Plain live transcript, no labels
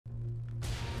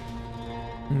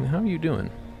How are you doing?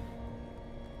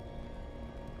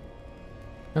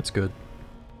 That's good.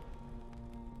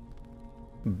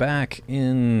 Back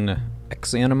in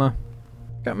Exanima.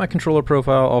 Got my controller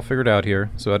profile all figured out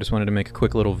here, so I just wanted to make a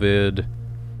quick little vid,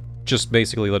 just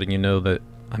basically letting you know that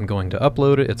I'm going to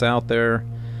upload it, it's out there.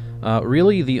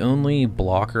 Really, the only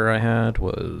blocker I had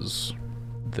was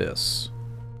this.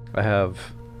 I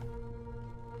have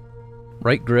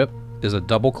right grip is a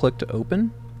double click to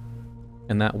open,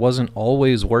 and that wasn't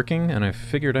always working, and I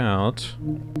figured out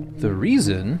the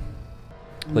reason.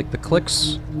 Like the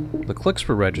clicks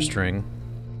were registering,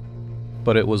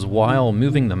 but it was while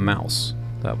moving the mouse.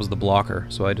 That was the blocker.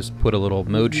 So I just put a little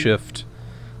mode shift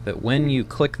that when you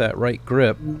click that right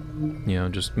grip, you know,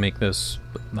 just make this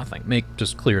nothing.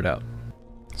 Just clear it out.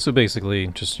 So basically,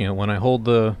 just, you know, when I hold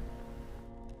the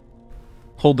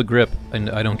grip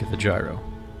and I don't get the gyro.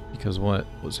 Because what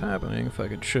was happening, if I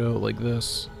could show like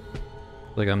this,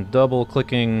 like I'm double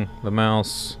clicking the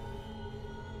mouse,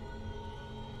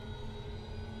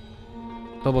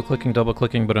 double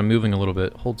clicking, but I'm moving a little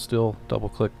bit. Hold still, double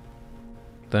click,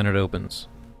 then it opens.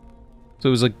 So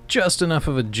it was like just enough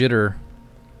of a jitter,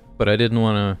 but I didn't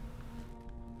want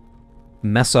to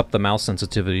mess up the mouse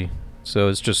sensitivity. So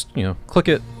it's just, you know, click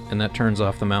it, and that turns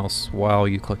off the mouse while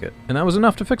you click it. And that was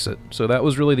enough to fix it. So that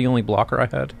was really the only blocker I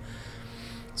had.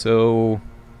 So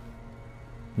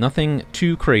nothing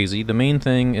too crazy. The main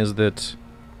thing is that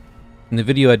in the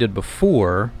video I did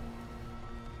before,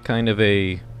 kind of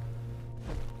a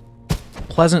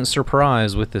pleasant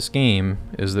surprise with this game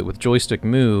is that with Joystick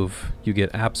Move, you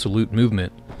get absolute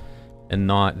movement and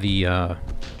not the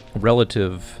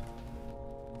relative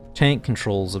tank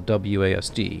controls of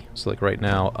WASD. So like right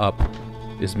now, up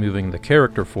is moving the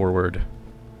character forward.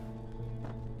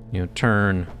 You know,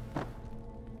 turn.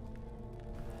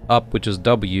 Up, which is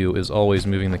W, is always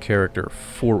moving the character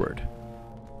forward.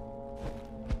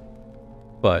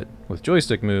 But with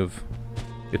Joystick Move,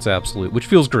 it's absolute, which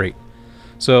feels great.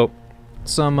 So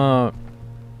some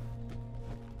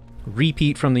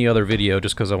repeat from the other video,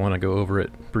 just because I want to go over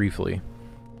it briefly.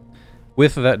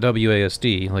 With that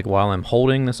WASD, like while I'm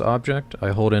holding this object,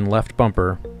 I hold in left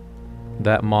bumper.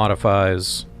 That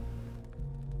modifies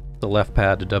the left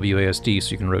pad to WASD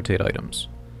so you can rotate items.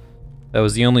 That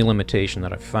was the only limitation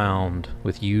that I found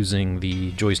with using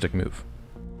the Joystick Move.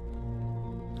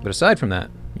 But aside from that,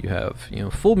 you have, you know,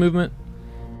 full movement,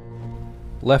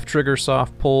 left trigger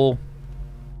soft pull,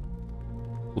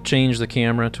 will change the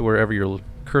camera to wherever your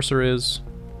cursor is.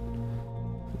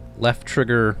 Left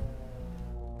trigger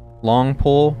long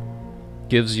pull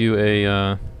gives you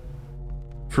a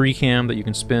free cam that you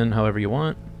can spin however you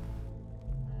want.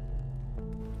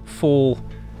 Full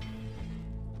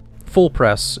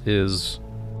press is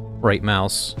right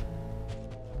mouse,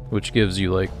 which gives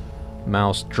you like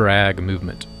mouse drag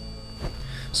movement.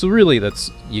 So really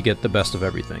that's, you get the best of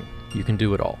everything. You can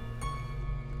do it all.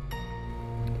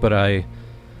 But I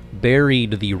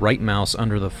buried the right mouse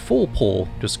under the full pull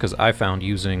just because I found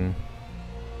using,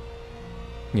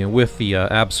 you know, with the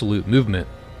absolute movement,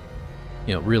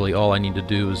 you know, really all I need to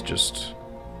do is just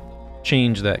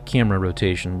change that camera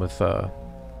rotation with, I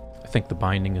think the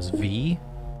binding is V.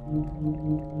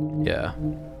 Yeah.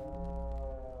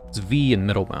 It's V and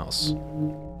middle mouse.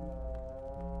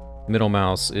 Middle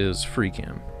mouse is free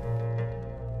cam.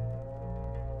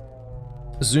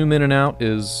 Zoom in and out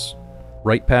is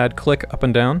right pad click up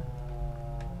and down.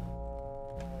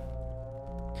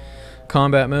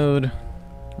 Combat mode,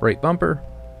 right bumper.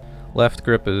 Left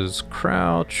grip is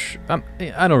crouch.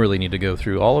 I don't really need to go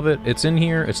through all of it. It's in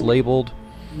here, it's labeled.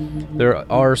 There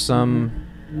are some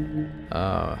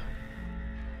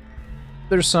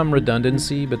there's some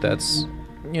redundancy, but that's,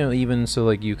 you know, even so,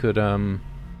 like you could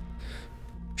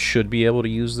should be able to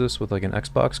use this with like an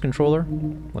Xbox controller.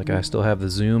 Like I still have the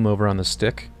zoom over on the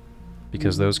stick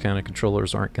because those kind of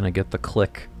controllers aren't going to get the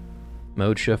click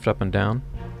mode shift up and down.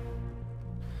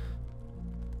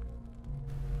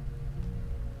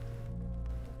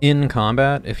 In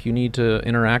combat, if you need to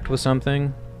interact with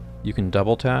something, you can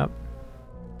double tap.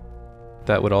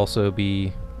 That would also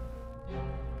be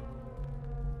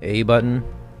A button.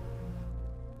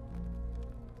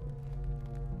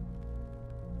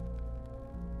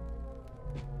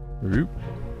 Oop.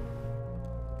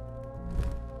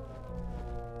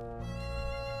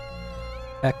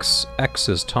 X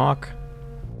is talk.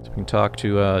 So we can talk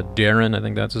to Darren, I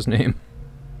think that's his name.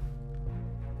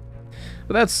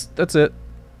 But that's it.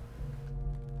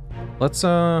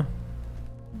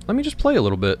 Let me just play a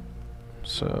little bit.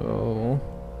 So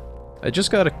I just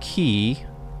got a key.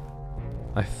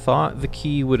 I thought the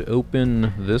key would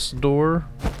open this door.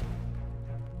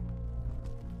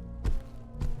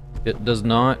 It does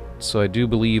not, so I do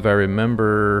believe I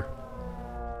remember...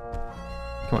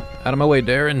 Come on, out of my way,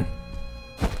 Darren!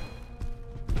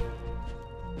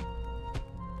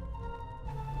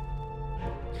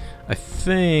 I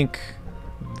think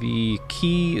the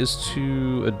key is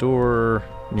to a door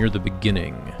near the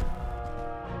beginning.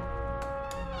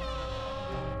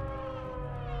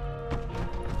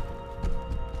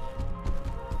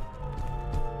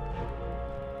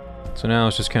 So now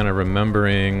it's just kind of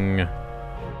remembering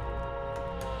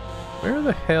where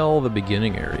the hell the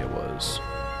beginning area was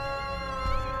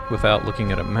without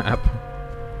looking at a map.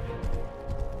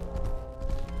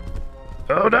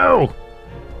 Oh no!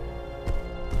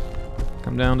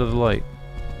 Come down to the light.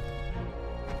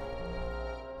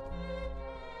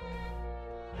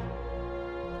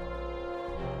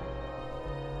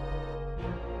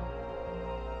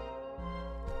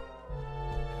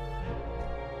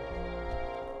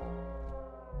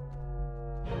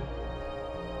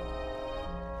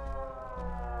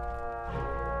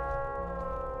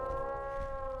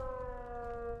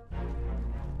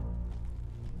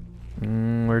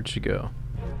 Where'd she go?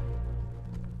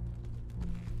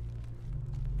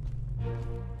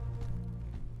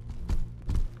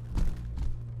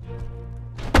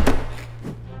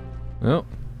 Oh,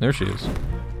 there she is.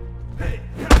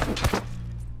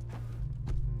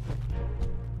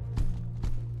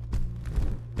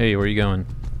 Hey, where are you going?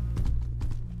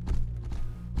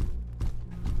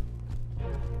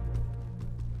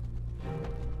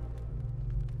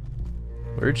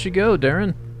 Where'd she go,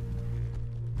 Darren?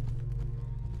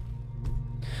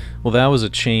 Well, that was a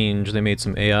change. They made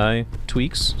some AI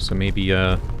tweaks, so maybe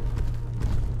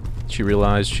she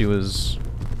realized she was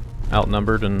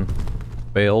outnumbered and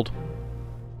bailed.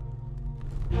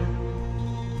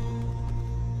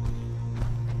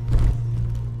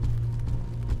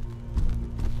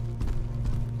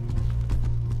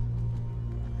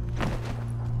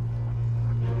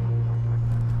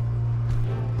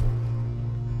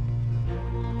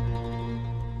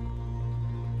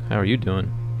 How are you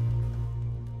doing?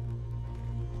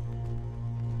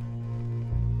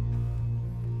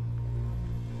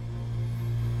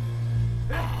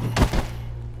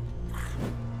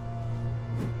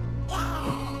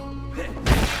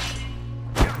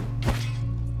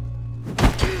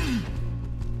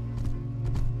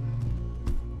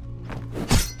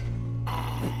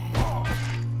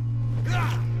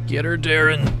 Get her,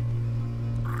 Darren!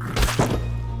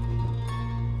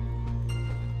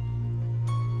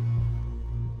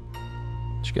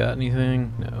 You got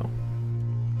anything? No.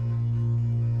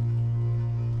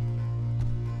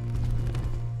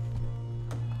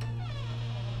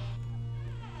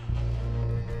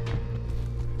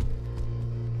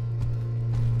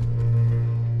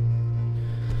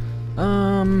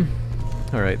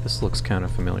 Alright, this looks kind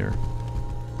of familiar.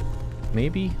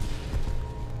 Maybe?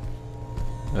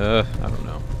 I don't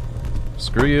know.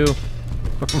 Screw you.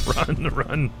 Run,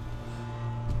 run.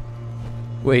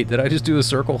 Wait, did I just do a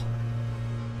circle?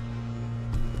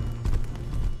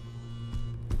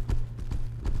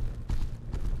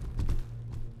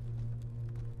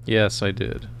 Yes, I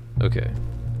did. Okay.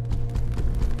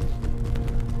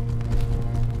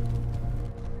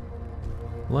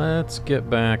 Let's get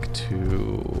back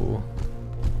to...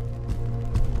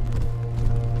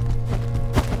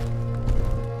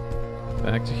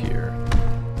 back to here.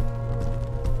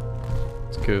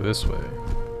 Let's go this way.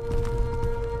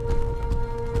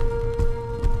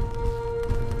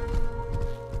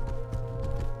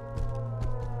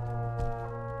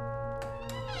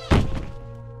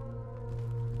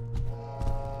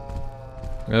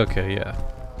 Okay, yeah.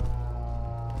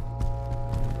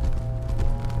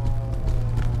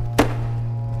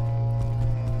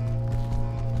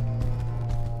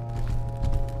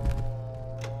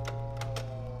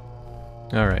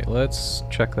 Alright, let's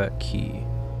check that key.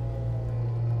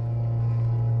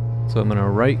 So I'm gonna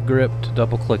right grip to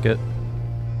double click it.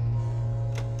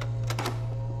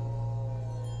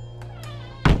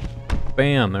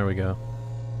 Bam, there we go.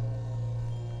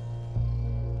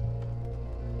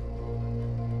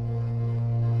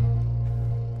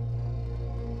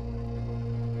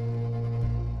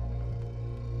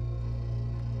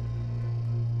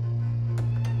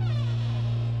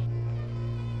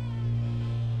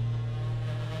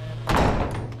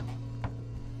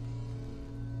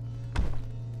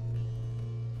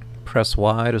 Press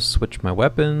Y to switch my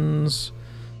weapons.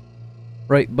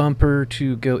 Right bumper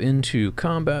to go into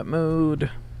combat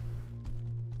mode.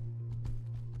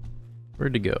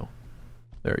 Where'd you go?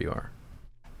 There you are.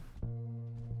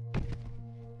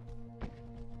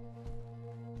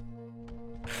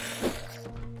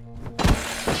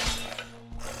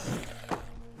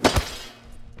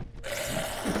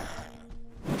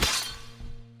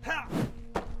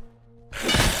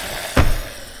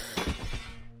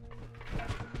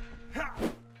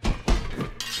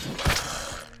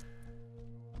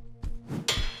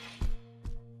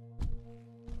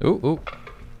 Ooh, ooh.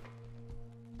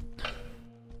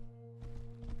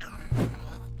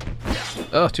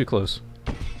 Oh, too close.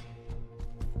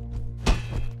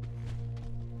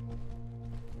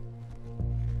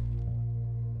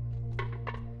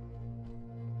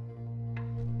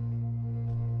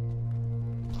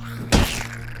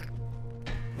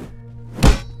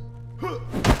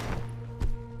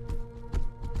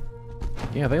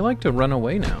 Yeah, they like to run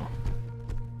away now.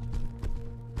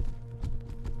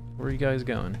 Where are you guys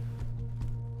going?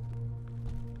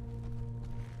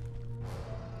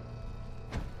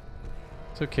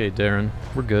 It's okay, Darren.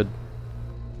 We're good.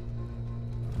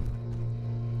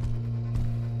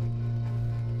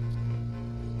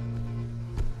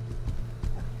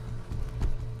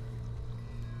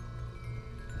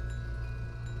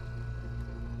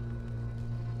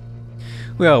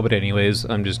 Well, but anyways,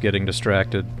 I'm just getting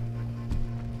distracted.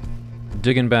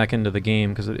 Digging back into the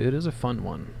game, because it is a fun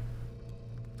one.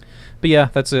 But yeah,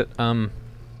 that's it.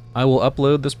 I will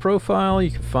upload this profile.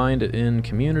 You can find it in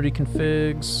community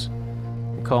configs.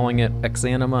 I'm calling it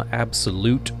Exanima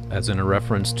Absolute, as in a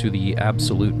reference to the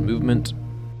absolute movement.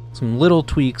 Some little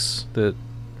tweaks that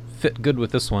fit good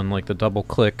with this one, like the double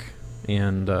click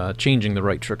and changing the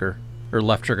right trigger, or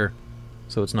left trigger,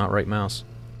 so it's not right mouse.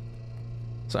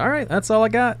 So alright, that's all I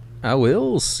got. I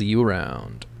will see you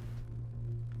around.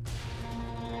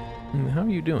 How are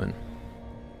you doing?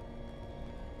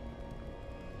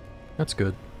 That's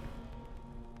good.